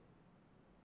careful.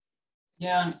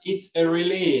 Yeah, and it's a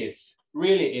relief.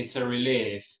 Really, it's a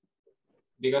relief.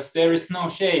 Because there is no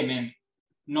shame in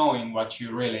knowing what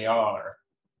you really are.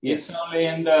 Yes. It's only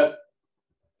in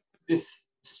this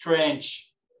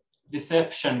strange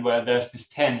deception where there's this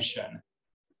tension.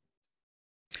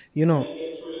 There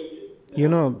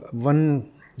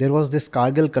was this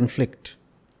Kargil conflict,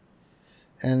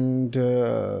 and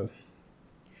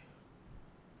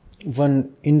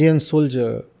one Indian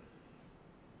soldier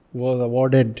was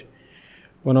awarded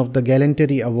one of the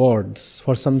gallantry awards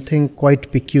for something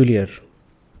quite peculiar.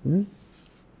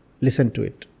 Listen to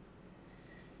it.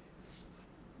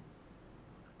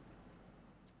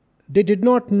 They did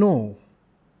not know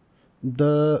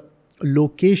the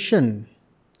location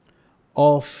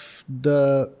of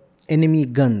the enemy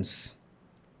guns,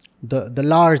 the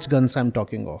large guns I'm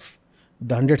talking of,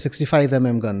 the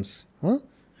 165 guns,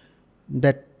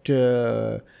 that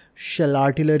shell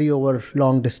artillery over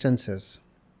long distances.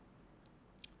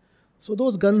 So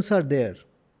those guns are there.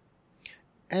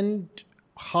 And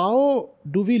how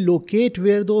do we locate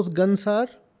where those guns are?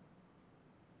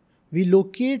 We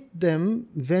locate them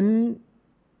when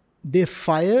they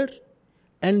fire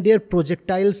and their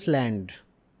projectiles land.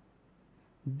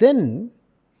 Then,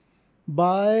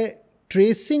 by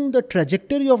tracing the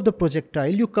trajectory of the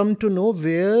projectile, you come to know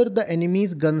where the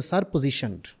enemy's guns are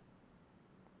positioned.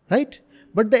 Right?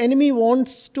 But the enemy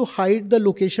wants to hide the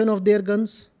location of their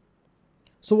guns.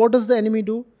 So what does the enemy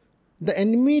do? The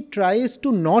enemy tries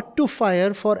to not to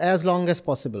fire for as long as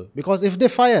possible. Because if they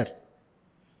fire,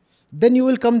 then you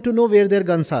will come to know where their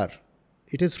guns are.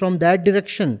 It is from that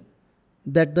direction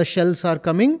that the shells are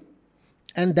coming,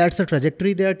 and that's the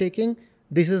trajectory they are taking.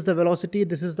 This is the velocity,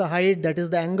 this is the height, that is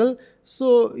the angle.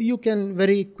 So you can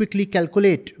very quickly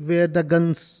calculate where the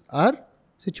guns are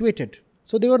situated.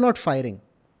 So they were not firing.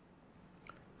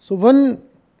 So one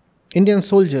Indian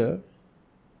soldier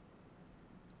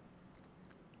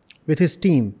with his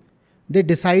team, they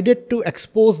decided to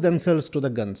expose themselves to the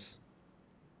guns.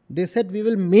 They said, we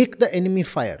will make the enemy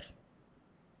fire.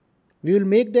 We will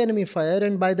make the enemy fire,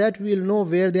 and by that we will know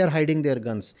where they are hiding their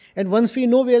guns. And once we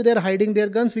know where they are hiding their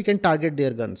guns, we can target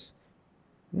their guns.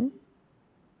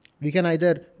 We can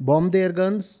either bomb their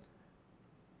guns,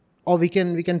 or we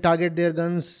can target their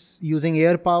guns using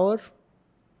air power.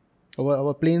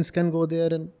 Our planes can go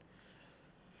there and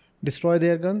destroy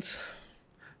their guns.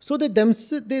 So they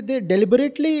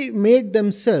deliberately made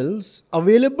themselves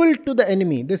available to the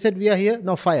enemy. They said, we are here,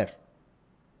 now fire.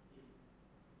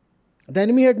 The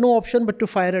enemy had no option but to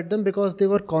fire at them, because they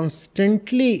were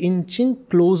constantly inching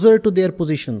closer to their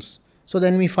positions. So the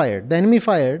enemy fired. The enemy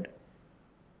fired.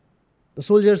 The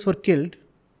soldiers were killed.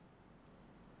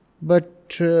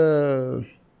 But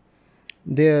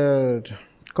their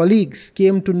colleagues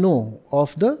came to know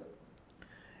of the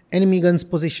enemy gun's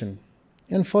position.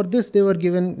 And for this they were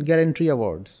given gallantry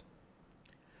awards.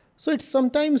 So it's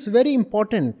sometimes very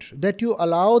important that you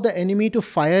allow the enemy to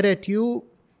fire at you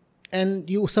and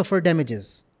you suffer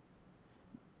damages.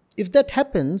 If that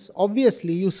happens,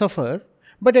 obviously you suffer,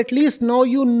 but at least now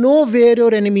you know where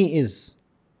your enemy is.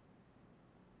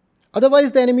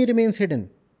 Otherwise, the enemy remains hidden.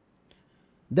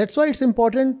 That's why it's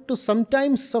important to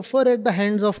sometimes suffer at the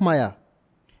hands of Maya.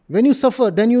 When you suffer,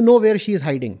 then you know where she is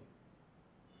hiding.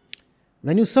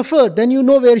 When you suffer, then you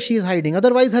know where she is hiding.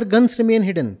 Otherwise, her guns remain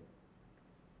hidden.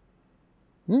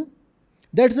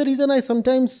 That's the reason I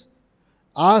sometimes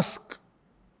ask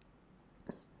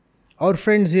our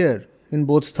friends here in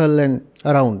Bodhsthal and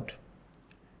around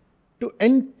to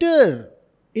enter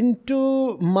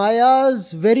into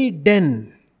Maya's very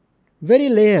den, very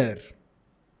lair.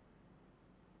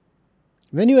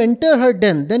 When you enter her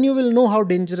den, then you will know how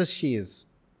dangerous she is.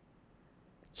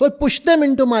 So I push them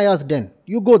into Maya's den.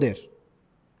 You go there.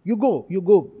 You go.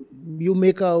 You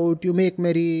make out, you make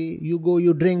merry, you go,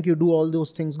 you drink, you do all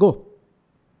those things. Go.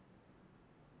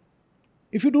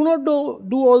 If you do not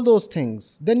do all those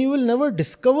things, then you will never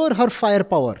discover her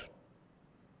firepower.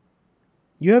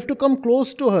 You have to come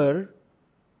close to her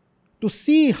to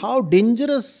see how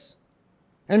dangerous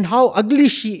and how ugly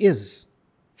she is.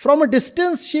 From a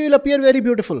distance, she will appear very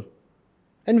beautiful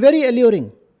and very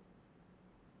alluring.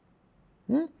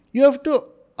 You have to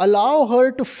allow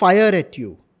her to fire at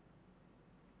you.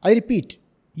 I repeat,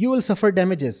 you will suffer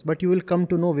damages, but you will come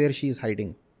to know where she is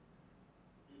hiding.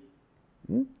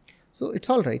 So it's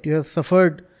all right. You have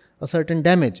suffered a certain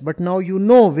damage, but now you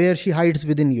know where she hides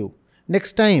within you.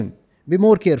 Next time, be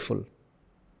more careful.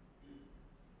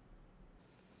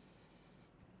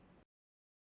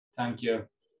 Thank you.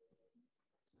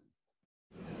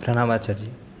 Pranam Acharya.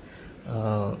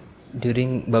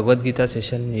 During Bhagavad Gita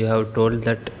session, you have told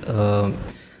that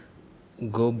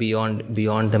go beyond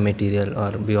the material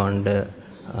or beyond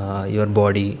your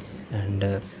body,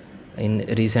 and in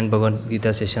recent Bhagavad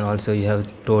Gita session also you have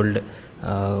told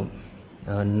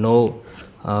know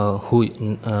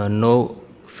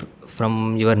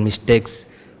from your mistakes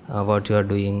what you are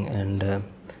doing, and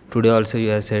today also you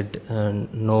have said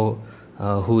know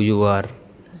who you are.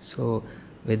 So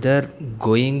whether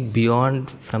going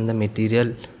beyond from the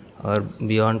material or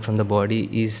beyond from the body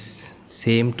is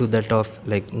same to that of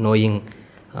like knowing.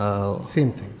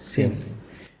 Same thing.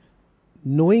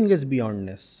 Knowing is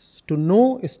beyondness. To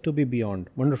know is to be beyond.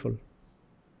 Wonderful.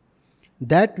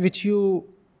 That which you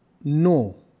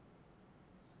know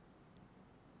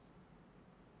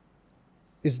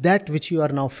is that which you are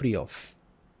now free of.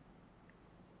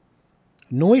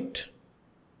 Know it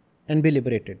and be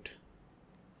liberated.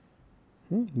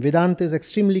 Vedanta is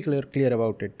extremely clear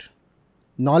about it.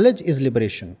 Knowledge is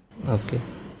liberation. Okay.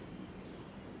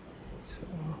 So,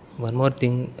 one more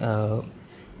thing.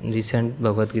 In recent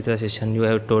Bhagavad Gita session, you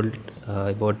have told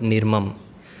about Nirmam.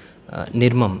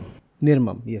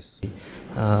 Nirmam, yes.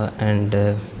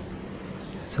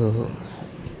 So,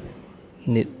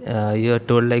 you are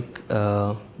told like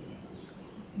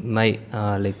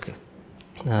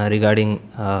regarding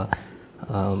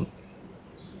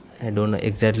I don't know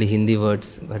exactly Hindi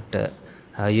words, but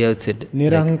you have said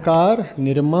Nirankar,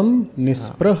 Nirmam,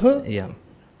 Nisprah,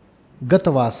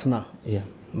 Gatavasana. Yeah,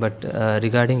 but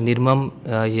regarding Nirmam,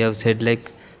 you have said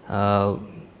like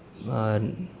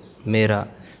Mera.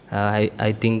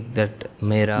 I think that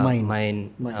Mera,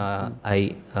 mine.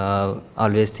 I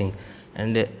always think.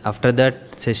 And after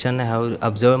that session, I have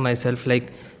observed myself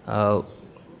like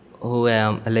who I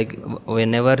am. Like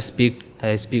whenever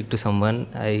I speak to someone,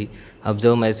 I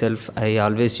observe myself. I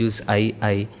always use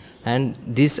I. And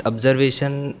this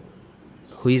observation,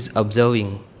 who is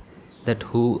observing, that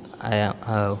who I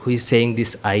am, who is saying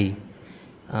this I,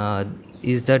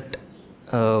 is that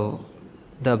the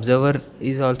observer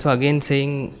is also again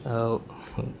saying,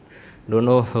 don't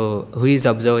know who is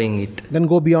observing it. Then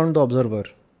go beyond the observer.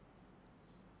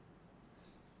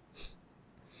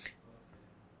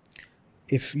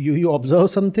 If you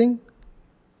observe something,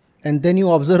 and then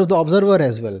you observe the observer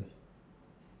as well.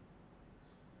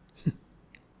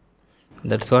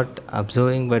 That's what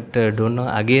observing, but don't know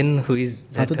again who is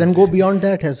that. So then go beyond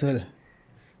that as well.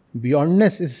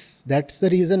 Beyondness that's the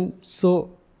reason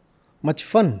so much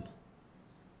fun.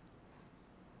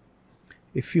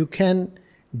 If you can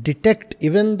detect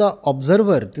even the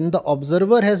observer, then the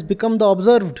observer has become the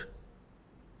observed.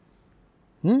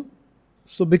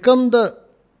 So become the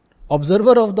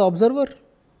observer of the observer.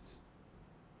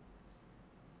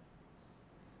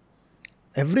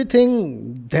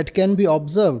 Everything that can be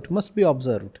observed must be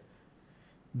observed.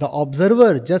 The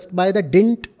observer, just by the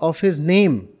dint of his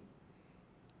name,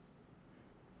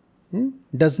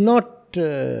 does not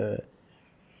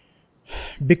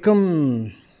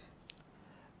become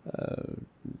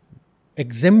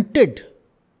exempted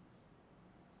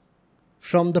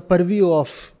from the purview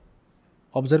of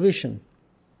observation.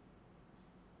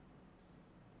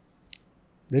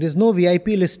 There is no VIP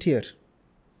list here.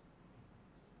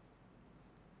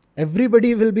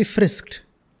 Everybody will be frisked.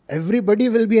 Everybody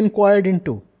will be inquired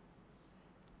into.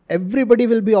 Everybody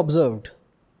will be observed.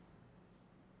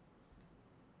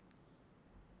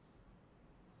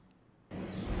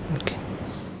 Okay.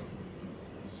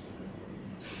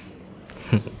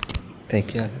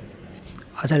 Thank you.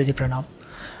 Acharya ji, pranam.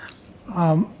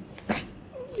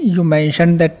 You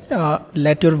mentioned that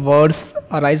let your words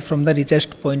arise from the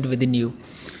richest point within you.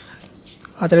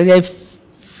 Acharya ji, I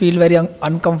feel very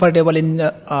uncomfortable in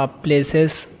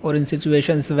places or in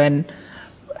situations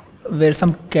where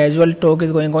some casual talk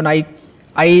is going on.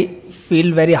 I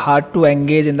feel very hard to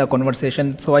engage in the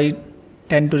conversation, so I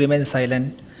tend to remain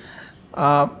silent.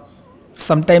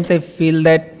 Sometimes I feel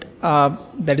that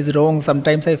that is wrong.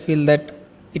 Sometimes I feel that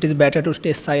it is better to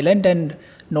stay silent and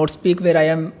not speak where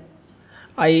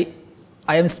I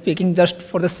am speaking just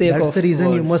for the sake of That's the reason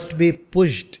words. you must be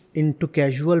pushed into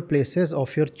casual places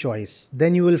of your choice.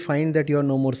 Then you will find that you are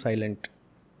no more silent.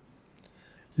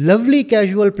 Lovely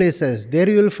casual places, there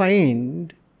you will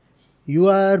find you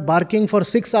are barking for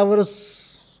 6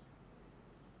 hours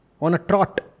on a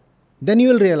trot. Then you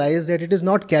will realize that it is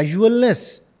not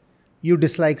casualness you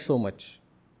dislike so much.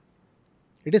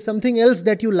 It is something else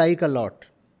that you like a lot.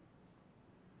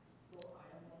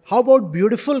 How about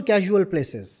beautiful casual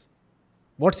places?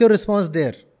 What's your response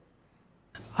there?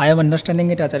 I am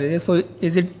understanding it, Acharya ji. So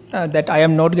is it that I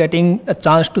am not getting a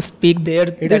chance to speak there?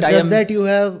 It is just that you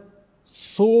have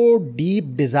so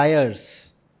deep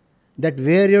desires that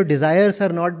where your desires are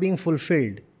not being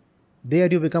fulfilled, there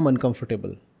you become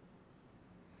uncomfortable.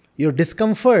 Your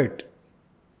discomfort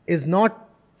is not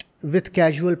with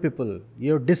casual people.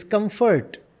 Your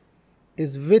discomfort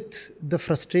is with the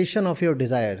frustration of your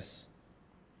desires.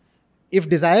 If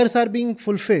desires are being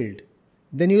fulfilled,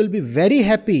 then you will be very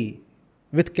happy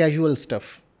with casual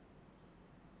stuff.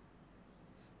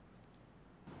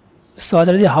 So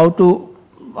Acharya ji, how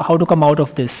to come out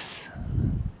of this?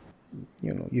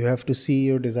 You have to see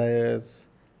your desires.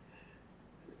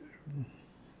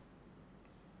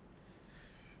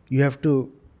 You have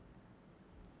to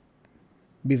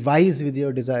be wise with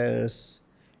your desires.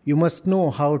 You must know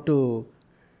how to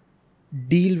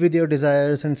deal with your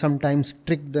desires and sometimes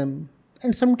trick them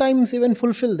and sometimes even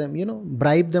fulfill them,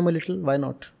 bribe them a little, why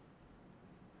not?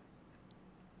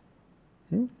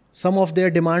 Some of their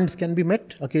demands can be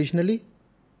met occasionally.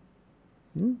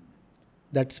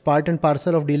 That's part and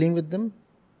parcel of dealing with them.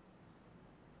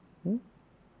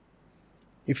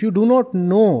 If you do not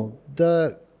know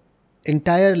the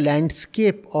entire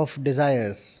landscape of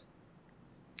desires,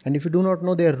 and if you do not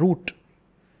know their root,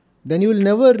 then you will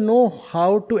never know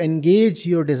how to engage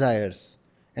your desires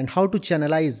and how to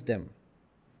channelize them.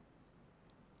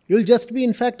 You will just be,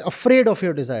 in fact, afraid of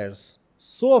your desires.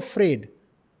 So afraid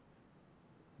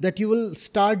that you will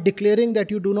start declaring that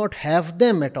you do not have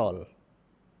them at all.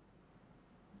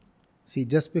 See,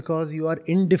 just because you are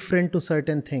indifferent to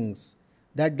certain things,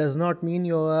 that does not mean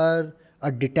you are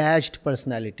a detached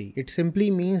personality. It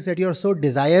simply means that you are so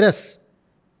desirous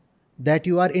that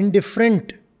you are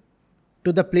indifferent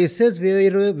to the places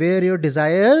where your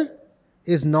desire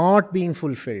is not being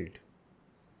fulfilled.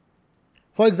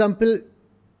 For example,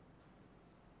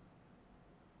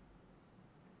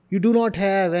 you do not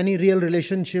have any real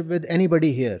relationship with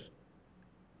anybody here.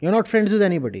 You're not friends with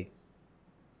anybody.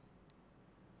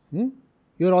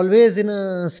 You're always in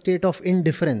a state of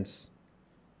indifference.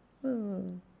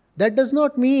 That does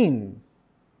not mean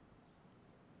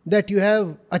that you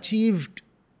have achieved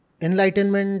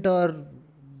enlightenment or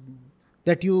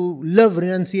that you love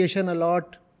renunciation a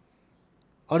lot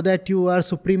or that you are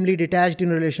supremely detached in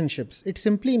relationships. It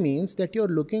simply means that you're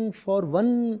looking for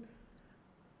one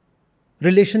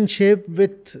relationship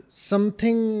with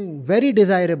something very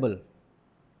desirable.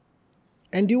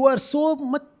 And you are so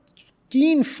much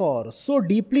keen for, so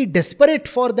deeply desperate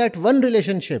for that one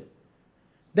relationship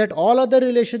that all other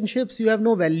relationships you have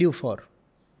no value for.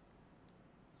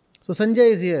 So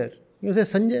Sanjay is here. You say,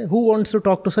 Sanjay, who wants to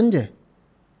talk to Sanjay?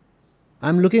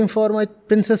 I'm looking for my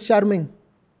Princess Charming.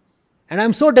 And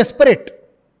I'm so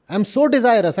desperate, I'm so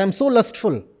desirous, I'm so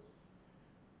lustful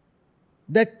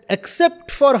that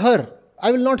except for her,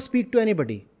 I will not speak to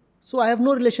anybody. So I have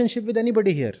no relationship with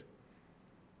anybody here.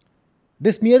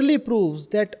 This merely proves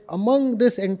that among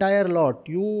this entire lot,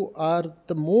 you are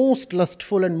the most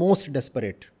lustful and most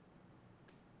desperate.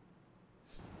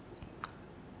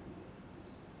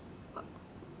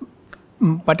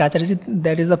 But Acharya,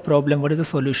 that is the problem. What is the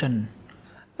solution?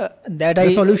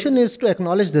 The solution is to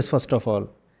acknowledge this first of all.